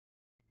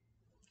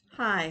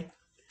Hi,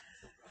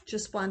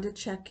 just wanted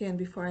to check in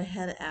before I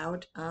head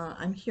out.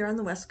 I'm here on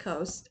the West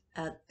Coast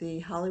at the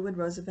Hollywood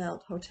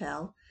Roosevelt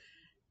Hotel,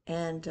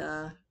 and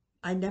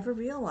I never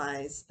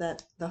realized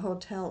that the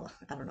hotel,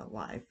 I don't know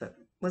why, but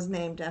was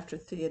named after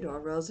Theodore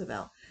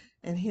Roosevelt.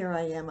 And here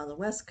I am on the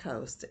West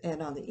Coast,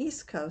 and on the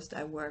East Coast,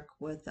 I work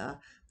with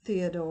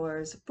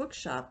Theodore's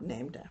bookshop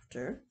named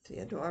after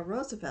Theodore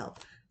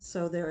Roosevelt.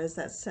 So there is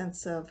that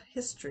sense of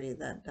history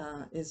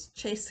that is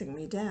chasing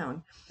me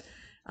down.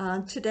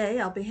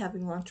 Today, I'll be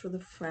having lunch with a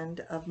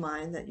friend of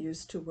mine that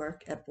used to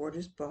work at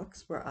Borders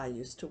Books, where I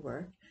used to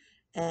work.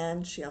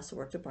 And she also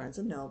worked at Barnes&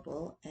 and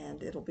Noble,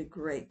 and it'll be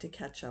great to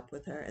catch up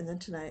with her. And then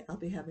tonight, I'll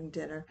be having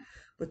dinner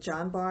with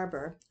John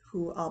Barber,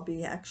 who I'll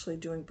be actually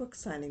doing book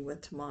signing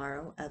with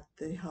tomorrow at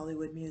the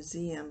Hollywood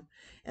Museum.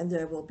 And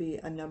there will be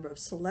a number of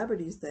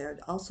celebrities there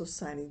also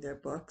signing their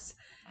books.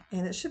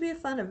 And it should be a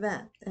fun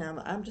event.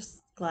 I'm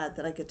just glad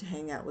that I get to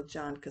hang out with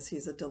John because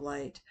he's a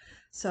delight.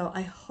 So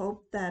I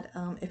hope that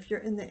if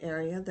you're in the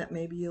area, that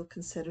maybe you'll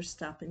consider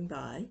stopping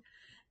by.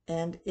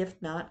 And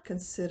if not,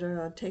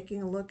 consider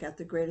taking a look at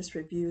The Greatest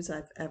Reviews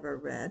I've Ever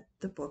Read,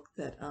 the book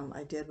that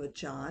I did with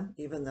John,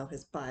 even though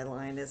his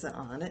byline isn't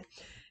on it,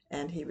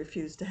 and he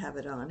refused to have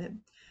it on it.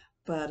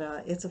 But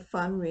it's a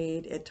fun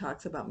read. It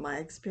talks about my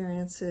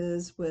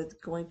experiences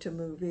with going to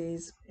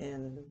movies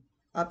in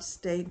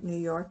upstate New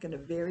York in a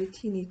very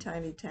teeny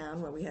tiny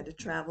town where we had to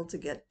travel to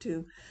get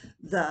to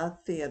the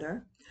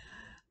theater.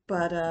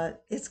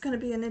 But it's going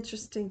to be an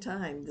interesting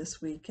time this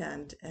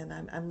weekend, and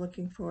I'm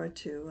looking forward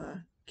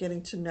to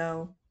getting to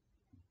know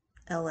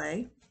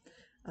LA.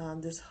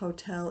 This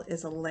hotel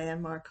is a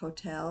landmark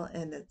hotel,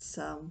 and it's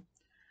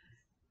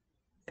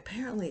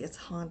apparently it's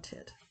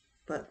haunted.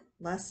 But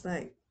last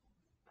night,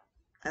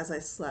 as I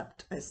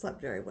slept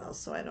very well,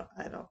 so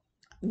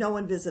no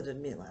one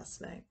visited me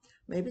last night.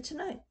 Maybe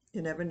tonight,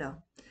 you never know.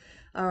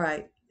 All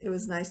right, it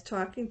was nice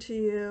talking to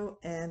you,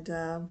 and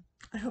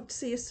I hope to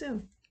see you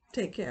soon.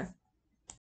 Take care.